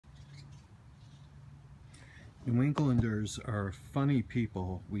New Englanders are funny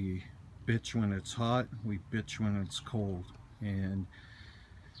people. We bitch when it's hot, we bitch when it's cold. And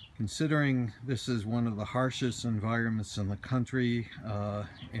considering this is one of the harshest environments in the country,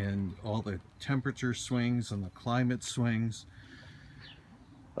 and all the temperature swings and the climate swings,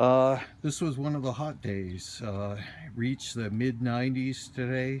 this was one of the hot days. Reached the mid-90s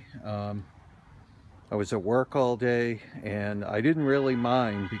today. I was at work all day and I didn't really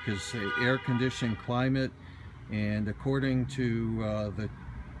mind because the air-conditioned climate, and according to the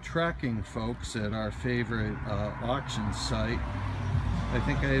tracking folks at our favorite auction site, I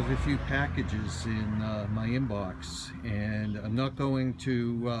think I have a few packages in my inbox, and I'm not going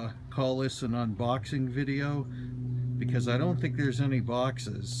to call this an unboxing video because I don't think there's any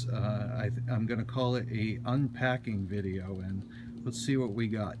boxes. I'm going to call it a unpacking video, and let's see what we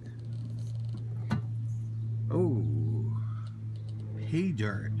got. Oh, hay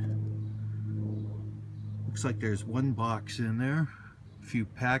dirt. Looks like there's one box in there, a few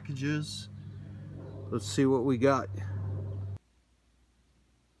packages. Let's see what we got.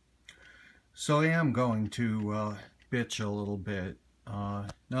 So I am going to bitch a little bit,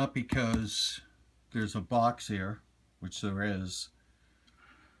 not because there's a box here, which there is.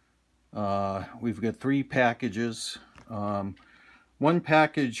 We've got 3 packages. One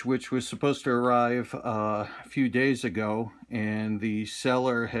package which was supposed to arrive a few days ago, and the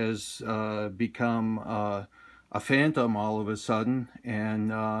seller has become a phantom all of a sudden,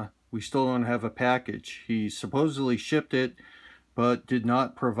 and we still don't have a package. He supposedly shipped it, but did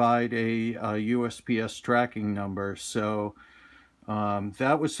not provide a USPS tracking number. So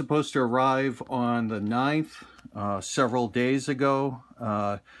that was supposed to arrive on the 9th, several days ago.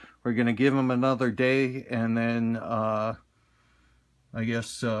 We're going to give him another day, and then I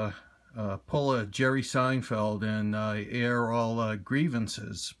guess pull a Jerry Seinfeld and air all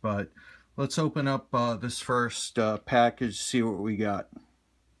grievances. But let's open up this first package, see what we got.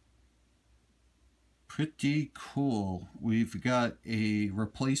 Pretty cool. We've got a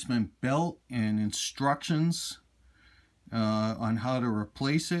replacement belt and instructions on how to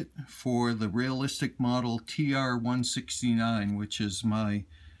replace it for the realistic model TR-169, which is my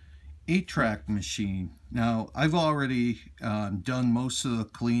 8-track machine. Now, I've already done most of the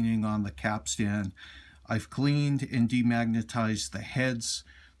cleaning on the capstan. I've cleaned and demagnetized the heads.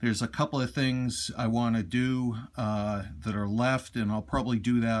 There's a couple of things I want to do that are left, and I'll probably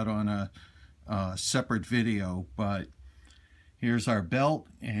do that on a separate video. But here's our belt,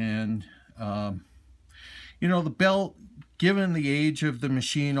 and you know, the belt, given the age of the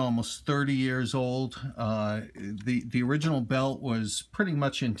machine, almost 30 years old, the original belt was pretty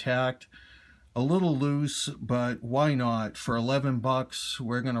much intact, a little loose, but why not? For 11 bucks,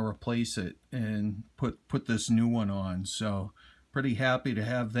 we're going to replace it and put this new one on. So pretty happy to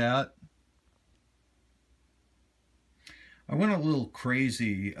have that. I went a little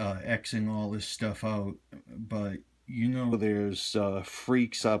crazy Xing all this stuff out, but you know, there's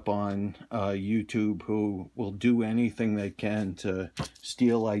freaks up on YouTube who will do anything they can to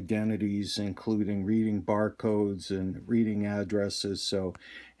steal identities, including reading barcodes and reading addresses. So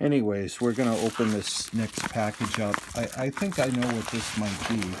anyways, we're going to open this next package up. I think I know what this might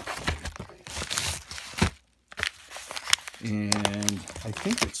be. And I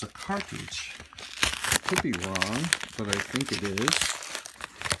think it's a cartridge. Could be wrong, but I think it is.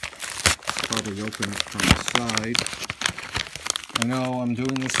 Probably open it from the side. I know I'm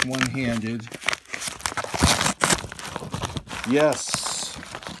doing this one-handed. Yes.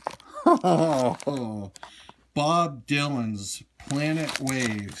 Bob Dylan's Planet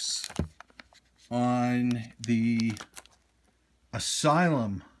Waves on the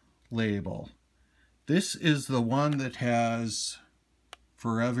Asylum label. This is the one that has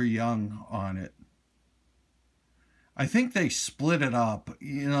Forever Young on it. I think they split it up,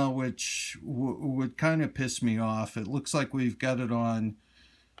 you know, which would kind of piss me off. It looks like we've got it on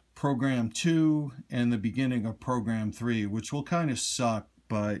program 2 and the beginning of program 3, which will kind of suck,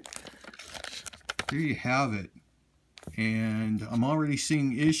 but there you have it. And I'm already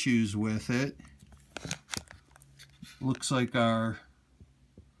seeing issues with it. Looks like our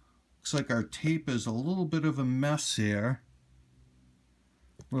tape is a little bit of a mess here.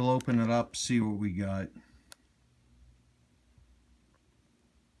 We'll open it up, see what we got.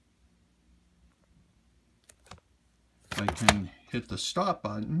 I can hit the stop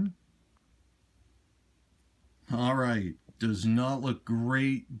button. All right, does not look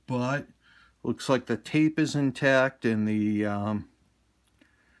great, but looks like the tape is intact and the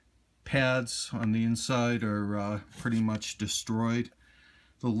pads on the inside are pretty much destroyed.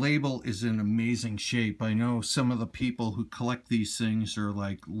 The label is in amazing shape. I know some of the people who collect these things are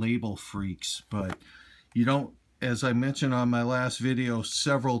like label freaks, but You don't, as I mentioned on my last video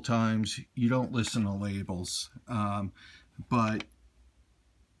several times, you don't listen to labels. But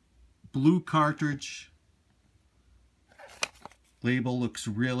blue cartridge, label looks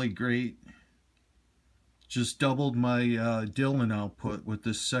really great. Just doubled my Dylan output with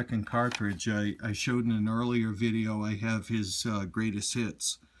this second cartridge. I showed in an earlier video I have his greatest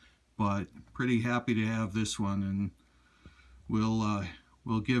hits, but pretty happy to have this one, and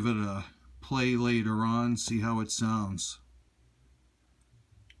we'll give it a play later on, see how it sounds.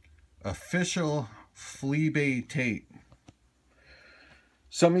 Official FleaBay tape.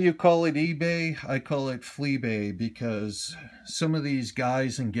 Some of you call it eBay, I call it FleaBay, because some of these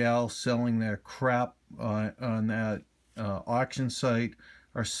guys and gals selling their crap on that auction site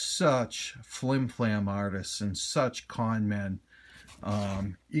are such flim-flam artists and such con men.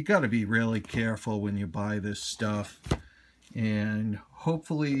 You got to be really careful when you buy this stuff, and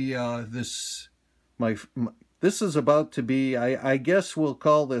hopefully this is about to be, I guess we'll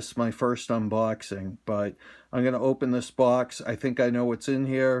call this my first unboxing, but I'm going to open this box. I think I know what's in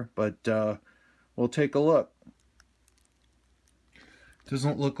here, but we'll take a look.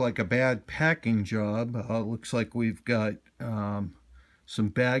 Doesn't look like a bad packing job. Looks like we've got some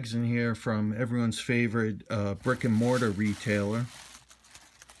bags in here from everyone's favorite brick and mortar retailer.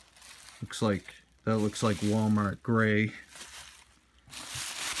 Looks like Walmart gray.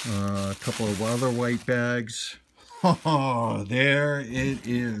 A couple of other white bags. Oh, there it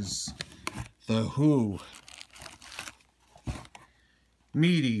is. The Who.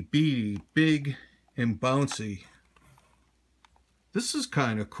 Meaty, beady, big, and bouncy. This is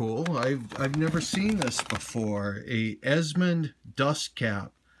kind of cool. I've never seen this before. A Esmond dust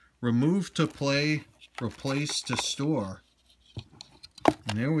cap. Remove to play, replace to store.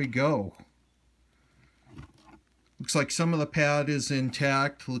 And there we go. Looks like some of the pad is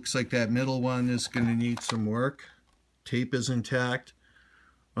intact. Looks like that middle one is going to need some work. Tape is intact.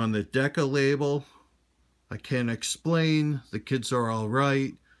 On the Decca label, I can't explain. The kids are all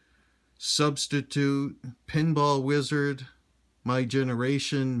right. Substitute, Pinball Wizard, My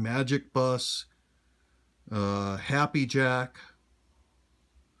Generation, Magic Bus, Happy Jack.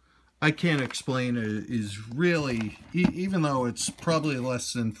 I can't explain it. Is really, even though it's probably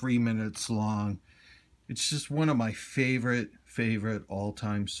less than 3 minutes long, it's just one of my favorite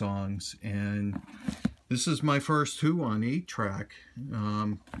all-time songs, and this is my first Who on 8-track.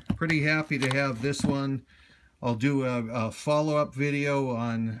 Pretty happy to have this one. I'll do a follow-up video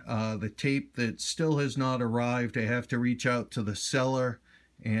on the tape that still has not arrived. I have to reach out to the seller,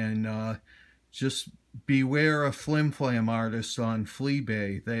 and just beware of flim-flam artists on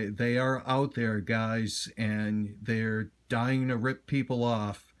FleaBay. They are out there, guys, and they're dying to rip people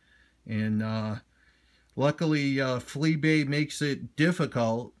off. And luckily, FleaBay makes it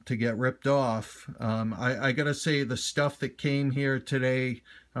difficult to get ripped off. I gotta say, the stuff that came here today,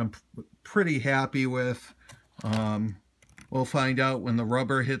 I'm pretty happy with. We'll find out when the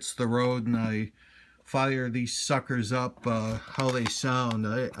rubber hits the road and I fire these suckers up how they sound.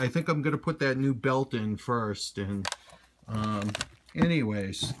 I think I'm gonna put that new belt in first. And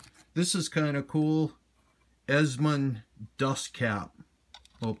anyways, this is kind of cool. Esmond dust cap.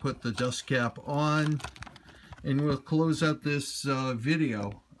 We'll put the dust cap on, and we'll close out this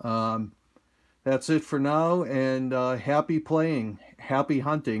video. That's it for now, and happy playing, happy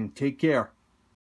hunting. Take care.